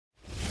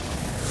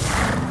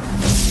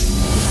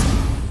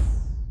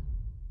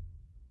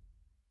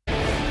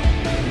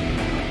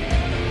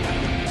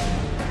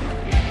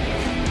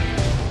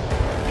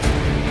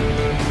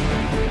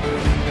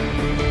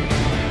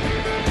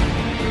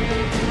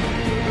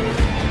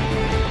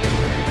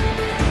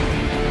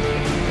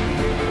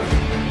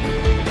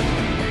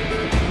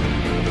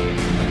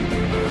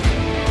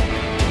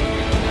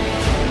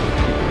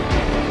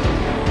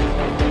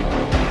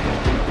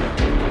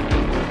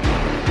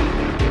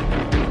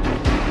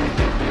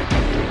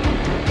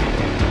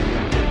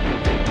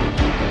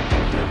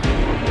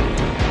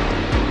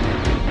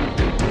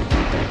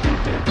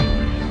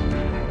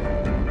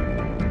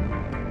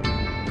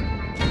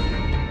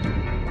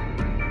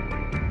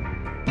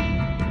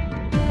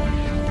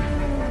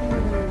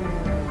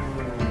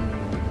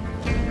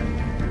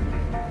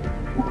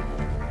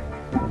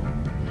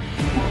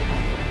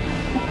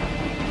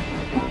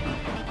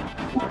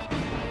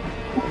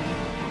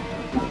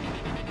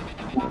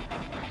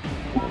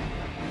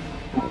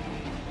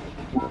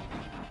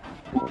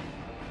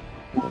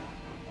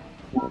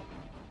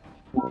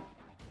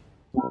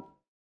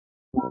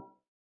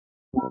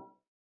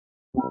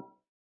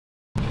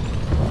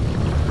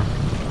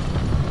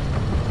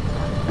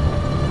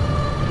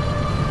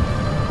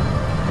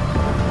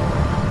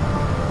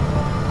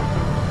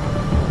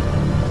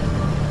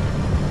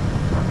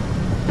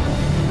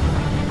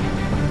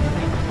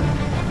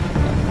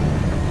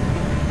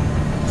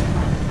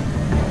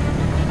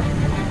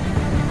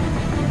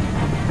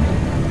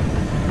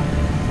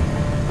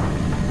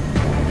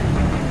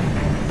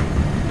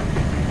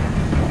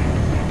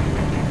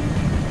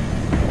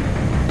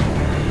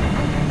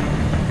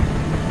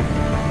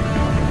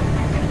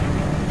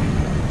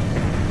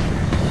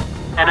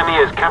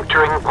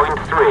capturing point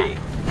 3.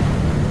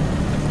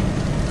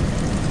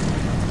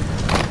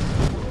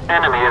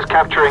 Enemy is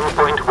capturing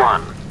point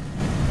 1.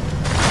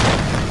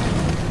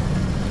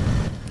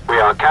 We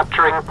are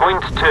capturing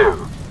point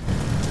 2.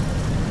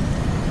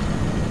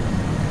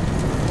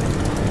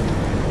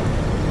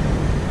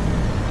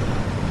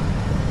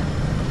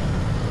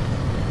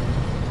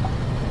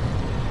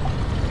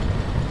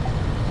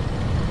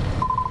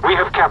 We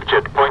have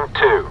captured point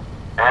 2.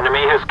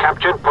 Enemy has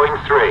captured point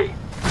 3.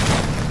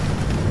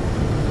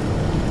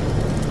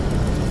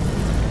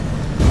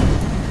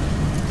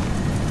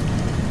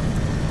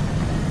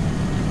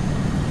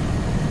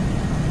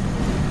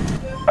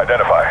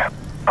 Identify.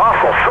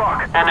 Hostile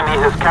struck. Enemy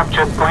has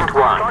captured point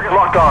 1. Target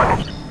locked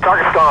on.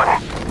 Target's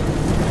gone.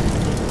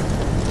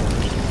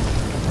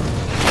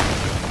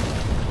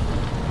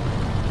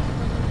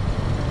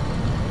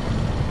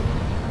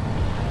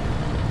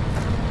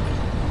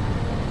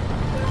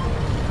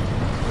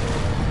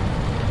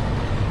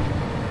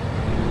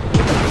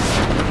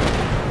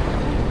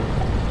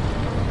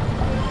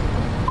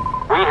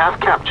 We have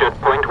captured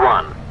point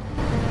 1.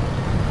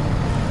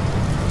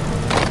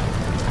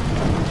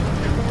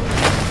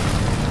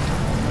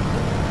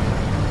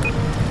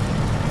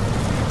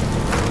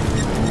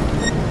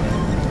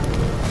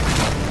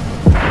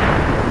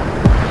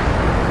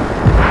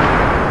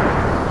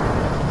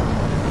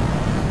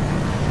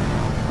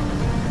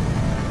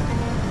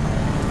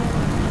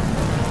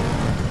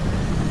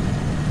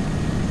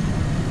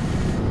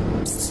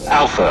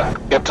 Alpha,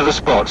 get to the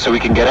spot so we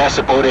can get air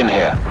support in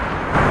here.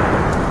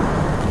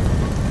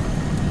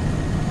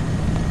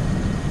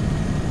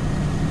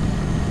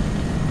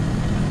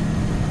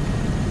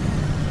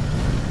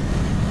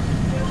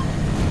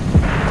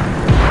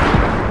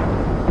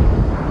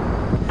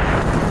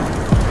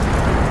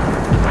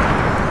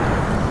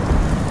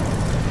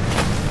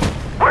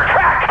 We're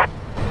tracked!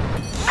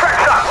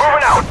 Track's up,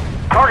 moving out!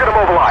 Target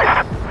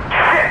immobilized.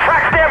 Shit,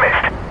 track's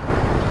damaged!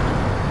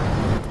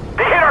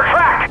 They hit our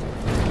track!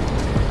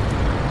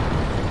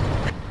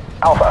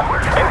 Alpha,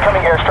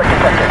 incoming airstrike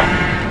detected.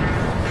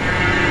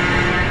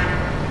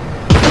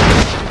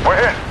 We're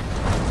hit.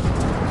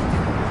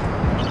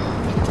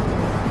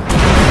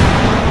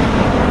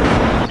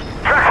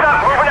 Track's up,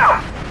 moving out!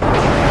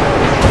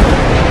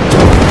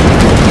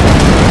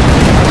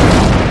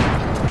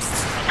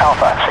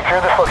 Alpha,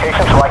 secure this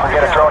location so I can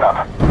get a drone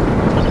up.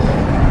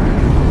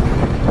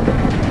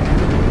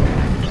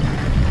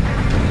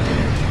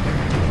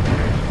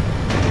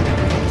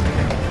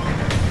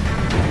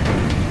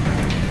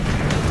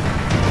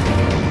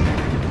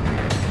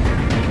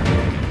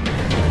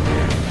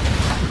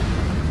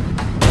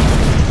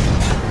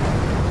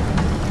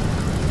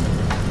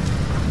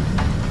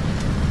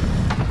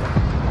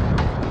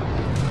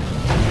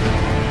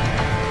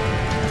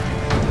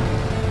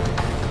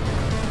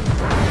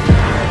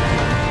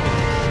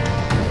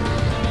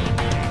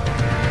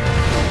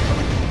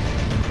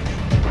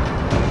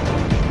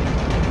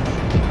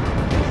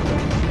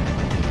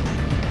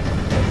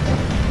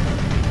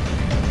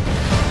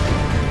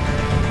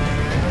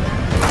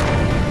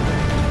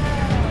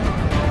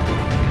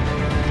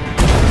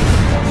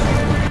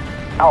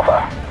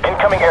 Alpha,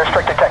 incoming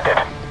airstrike detected.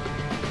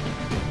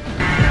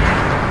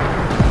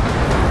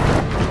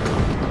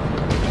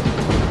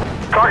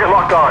 Target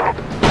locked on.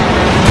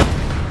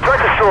 Threat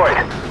destroyed.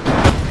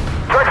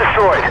 Threat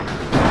destroyed.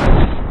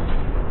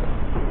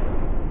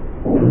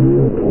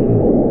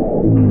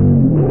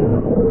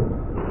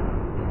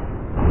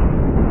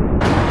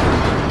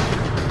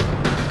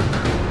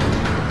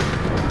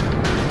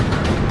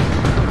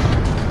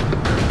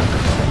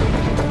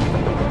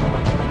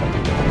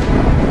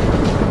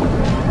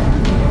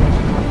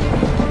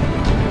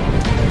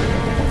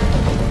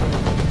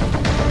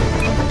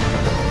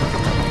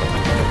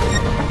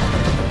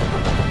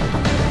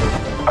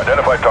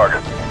 Identify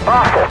target.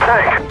 Hostile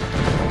tank.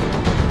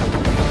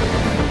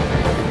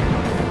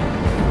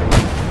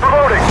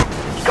 Reloading.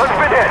 Gun's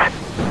been hit.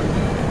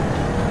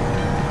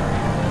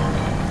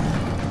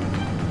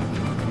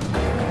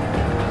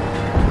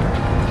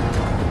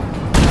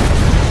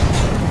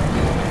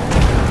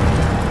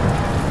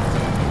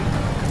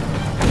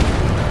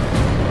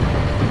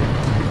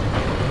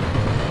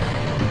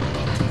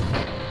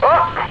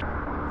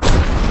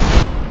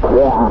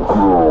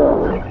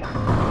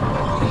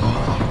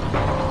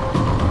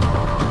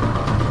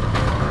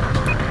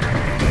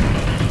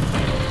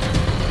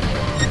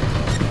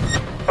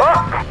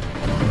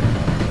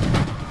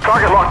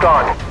 Target locked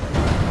on.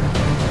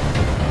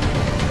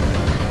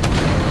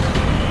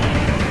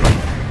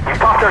 We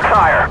popped their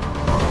tire.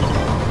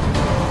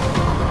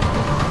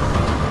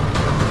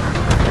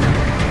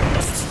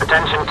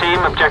 Attention team,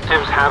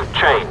 objectives have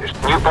changed.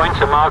 New points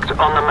are marked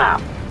on the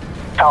map.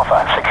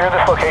 Alpha, secure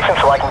this location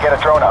so I can get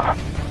a drone up.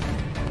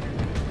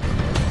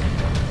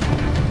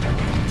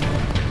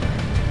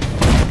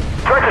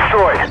 Threat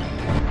destroyed.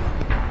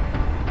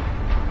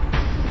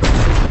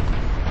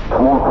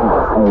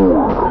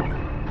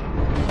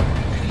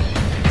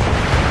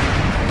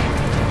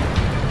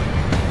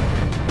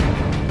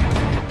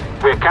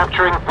 We're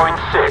capturing point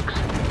 6.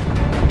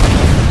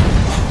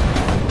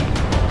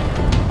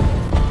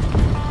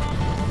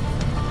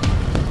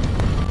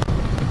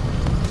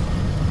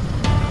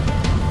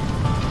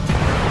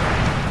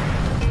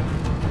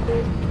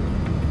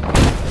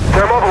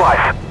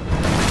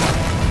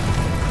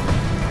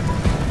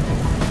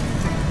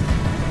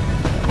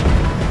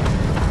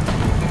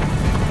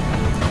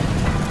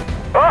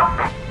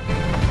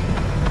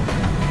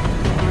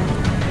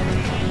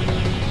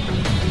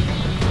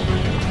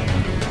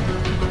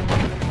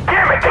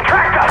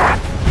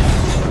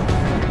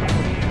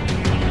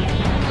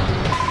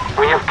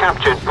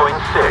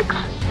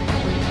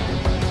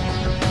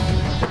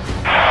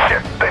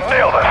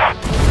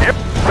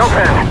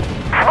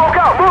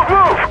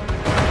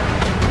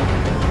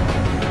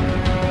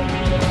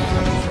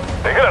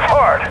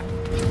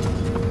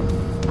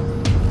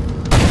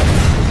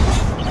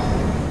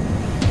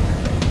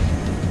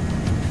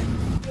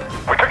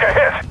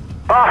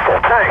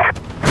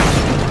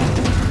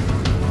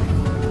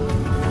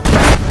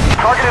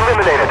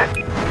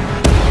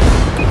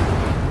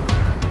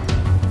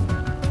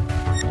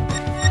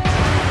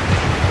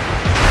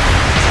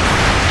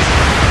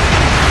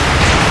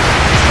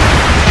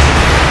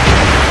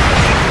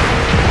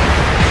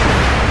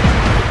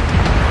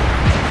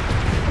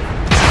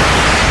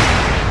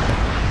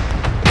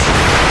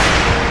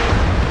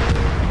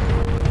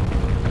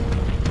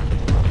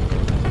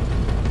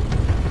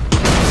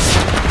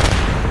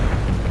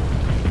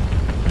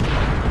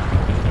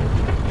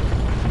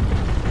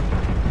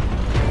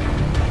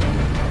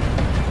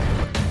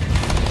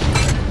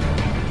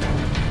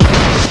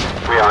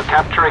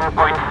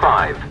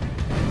 5.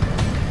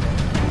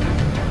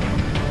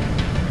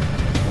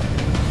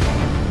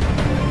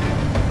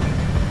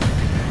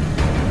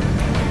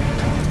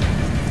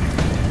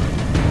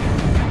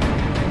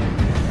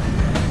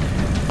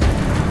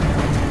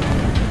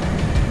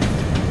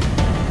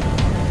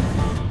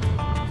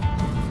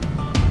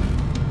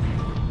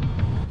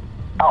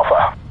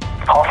 Alpha,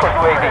 hostile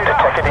UAV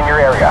detected in your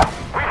area.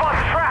 We've lost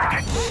the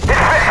track. It's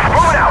fixed.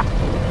 Moving out.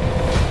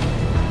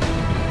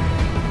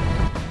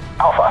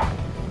 Alpha,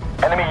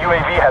 enemy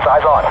UAV has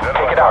eyes on.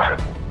 Take it out.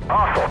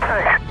 Hostile,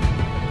 thanks.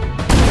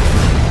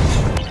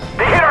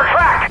 They hit our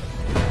track.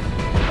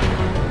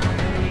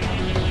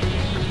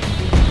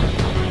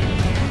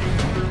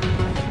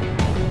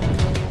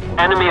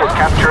 Enemy is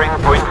capturing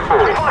point 4.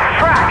 We've lost the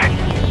track.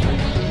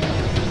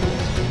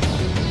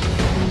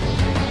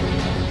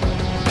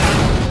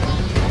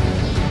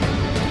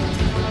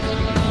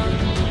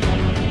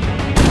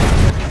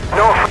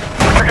 No,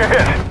 took a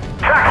hit.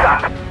 Track's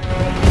up.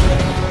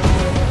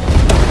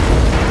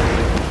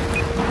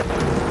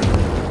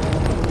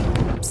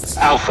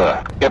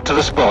 Alpha, get to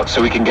the spot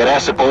so we can get air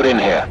support in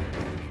here.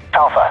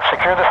 Alpha,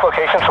 secure this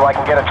location so I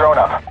can get a drone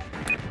up.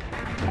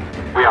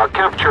 We are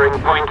capturing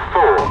point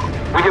 4.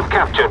 We have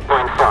captured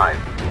point 5.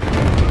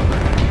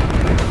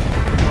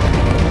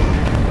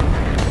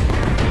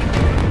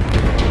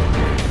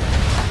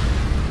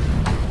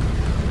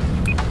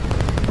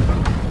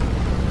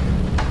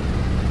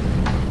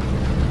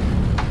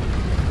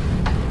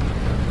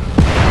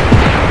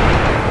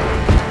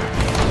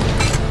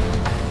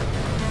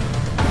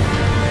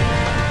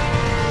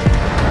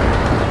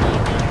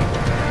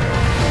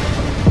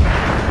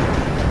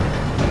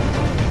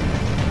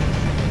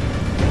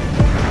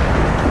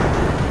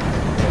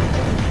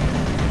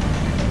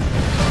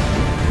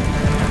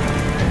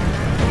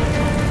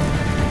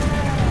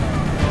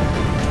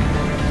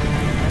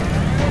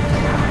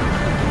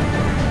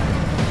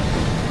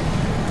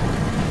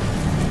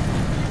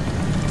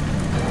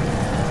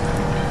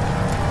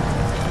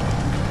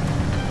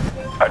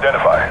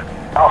 Identify.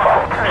 Alpha,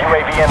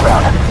 UAV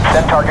inbound.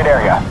 Send target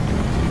area.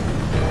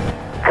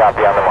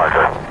 Copy on the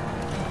marker.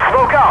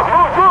 Smoke out!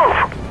 Move!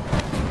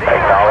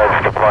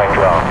 Acknowledge deploying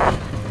drone.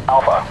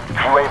 Alpha,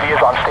 UAV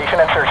is on station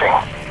and searching.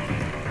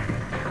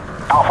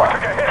 Alpha,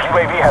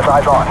 UAV has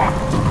eyes on.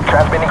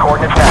 Transmitting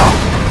coordinates now.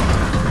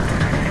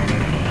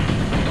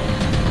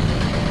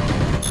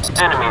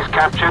 Enemies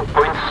captured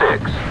point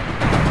 6.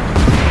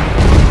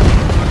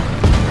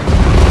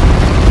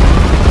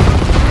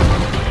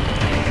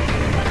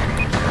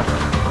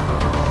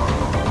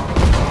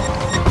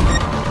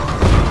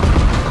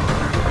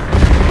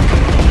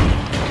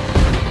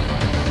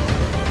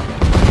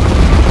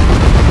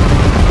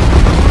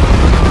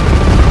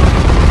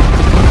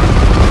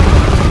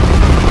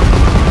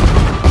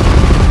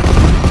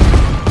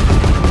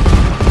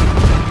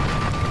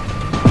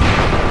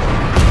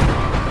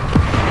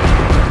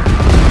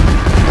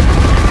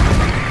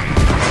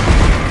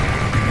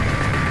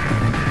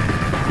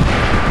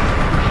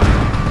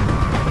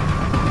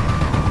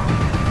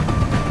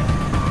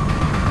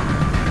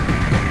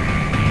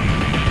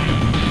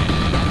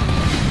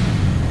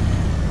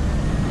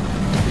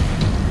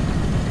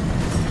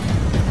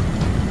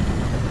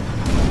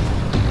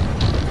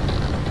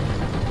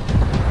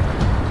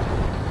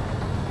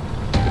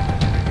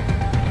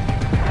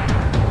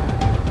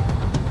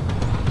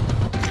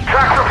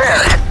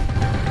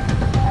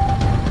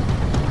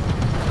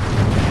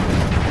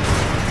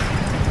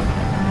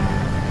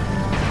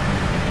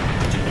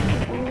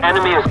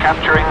 Enemy is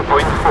capturing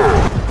point 4.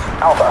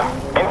 Alpha,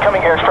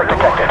 incoming airstrike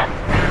detected.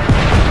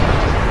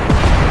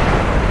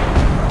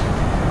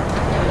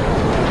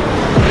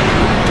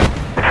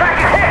 The track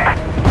is hit!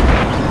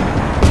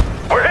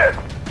 We're hit!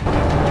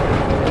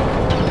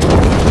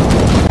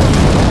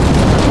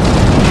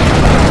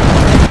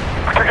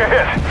 We took a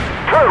hit.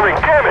 Turret ring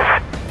damaged.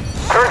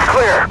 Turn's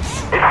clear.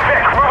 It's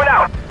fixed. Moving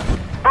out.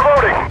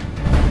 Reloading.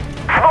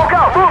 Smoke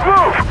out.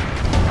 Move!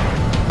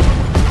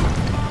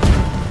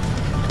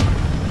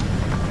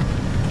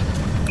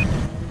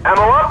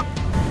 Ammo up!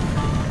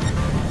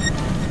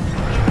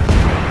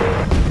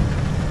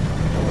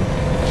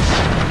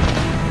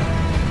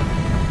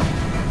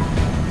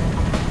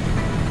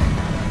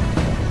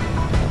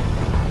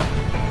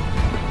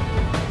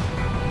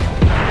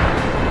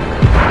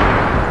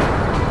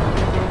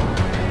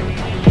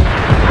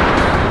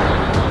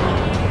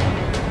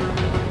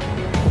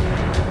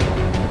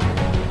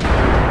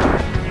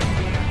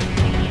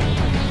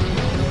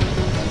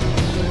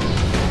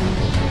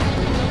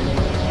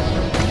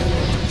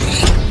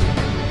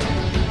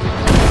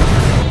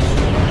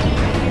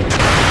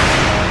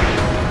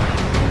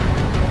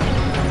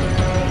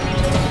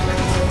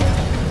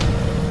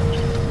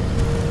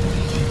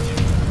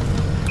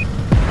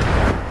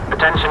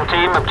 Attention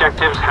team,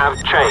 objectives have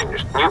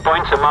changed. New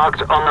points are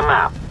marked on the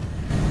map.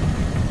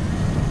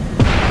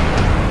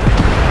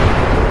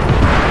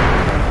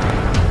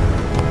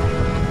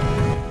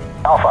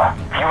 Alpha,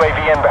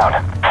 UAV inbound.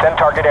 Send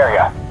target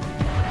area.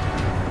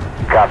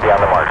 Copy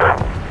on the marker.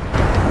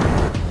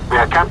 We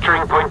are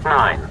capturing point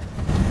 9.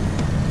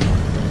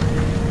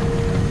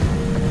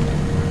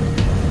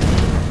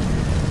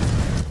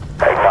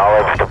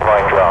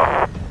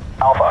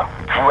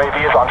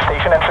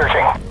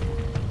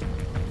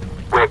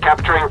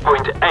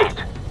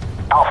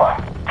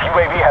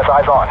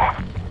 eyes on.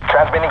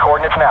 Transmitting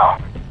coordinates now.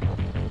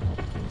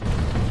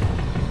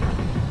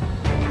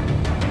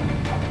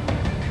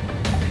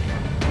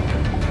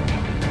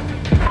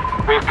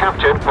 We've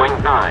captured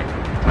point 9.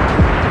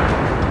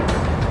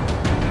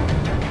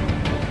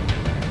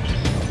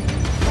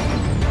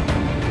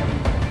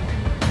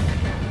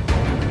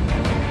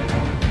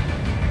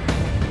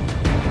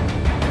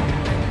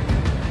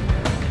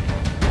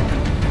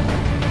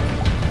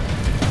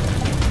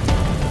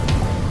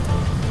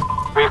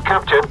 We've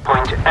captured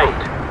point 8.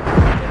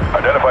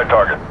 Identified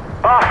target.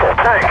 Hostile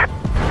tank.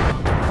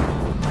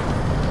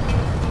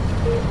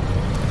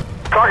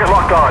 Target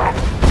locked on.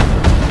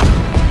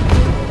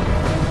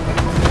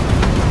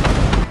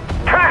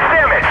 Track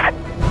damaged.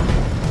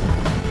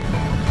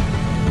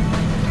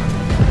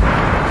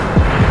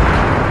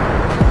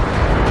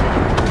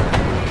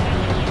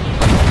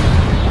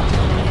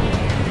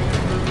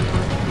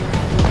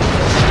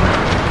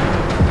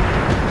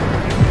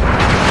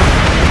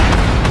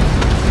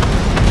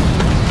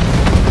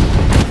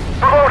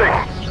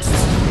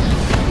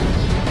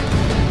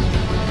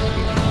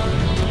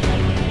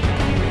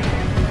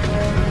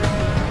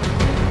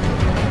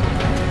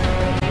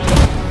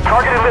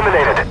 Target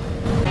eliminated.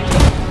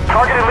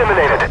 Target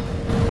eliminated.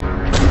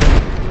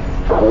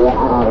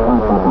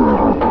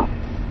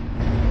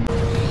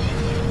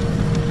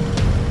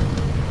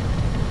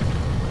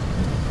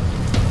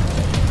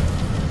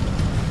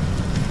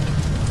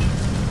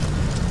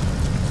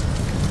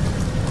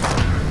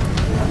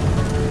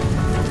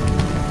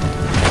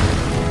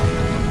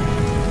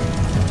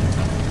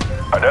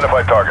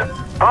 Identified target.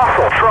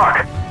 Hostile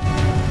truck.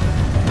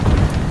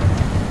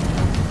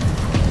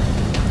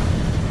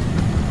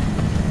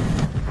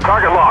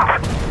 Target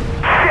locked.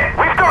 Shit,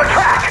 we've got a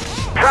track!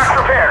 Track's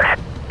repaired.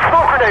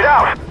 Smoke grenade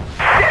out!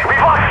 Shit, we've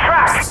lost the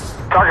track!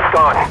 Target's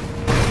gone.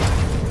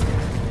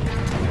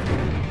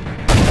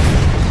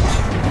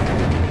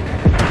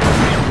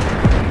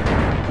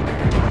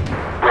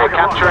 We're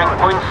capturing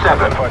point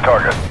 7. Identified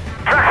target.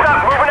 Track's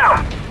out, moving out!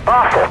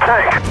 Hostile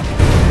tank.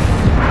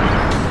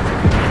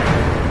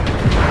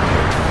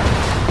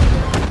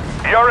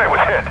 ERA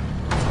was hit.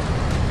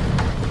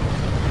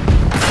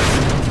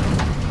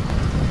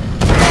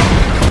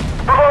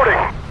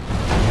 Reloading.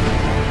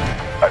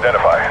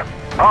 Identify.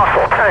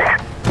 Hostile tank.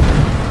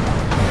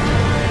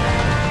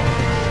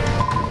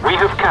 We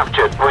have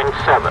captured point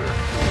 7.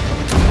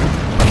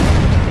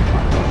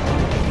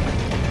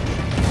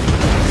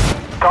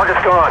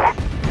 Target's gone.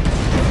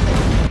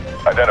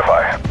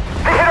 Identify.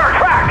 They hit our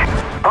track!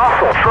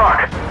 Hostile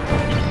truck.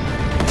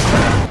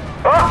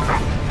 Up!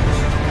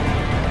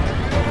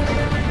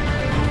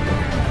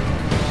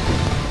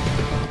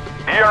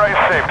 ERA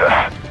saved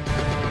us.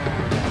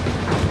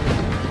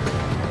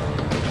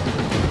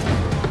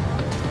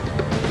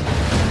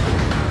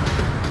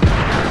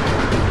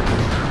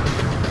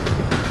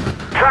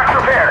 Track's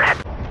repaired.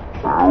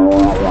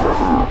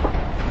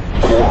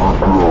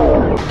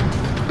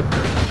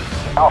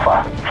 Alpha,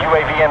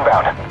 UAV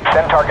inbound.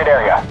 Send target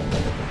area.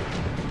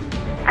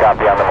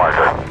 Copy on the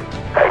marker.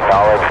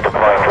 Acknowledge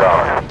deploying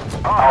drone.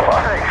 Alpha,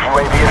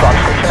 UAV is on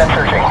station and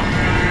searching.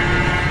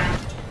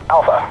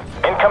 Alpha,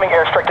 incoming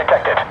airstrike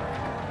detected.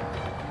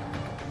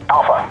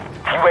 Alpha,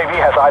 UAV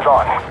has eyes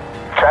on.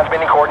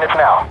 Transmitting coordinates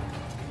now.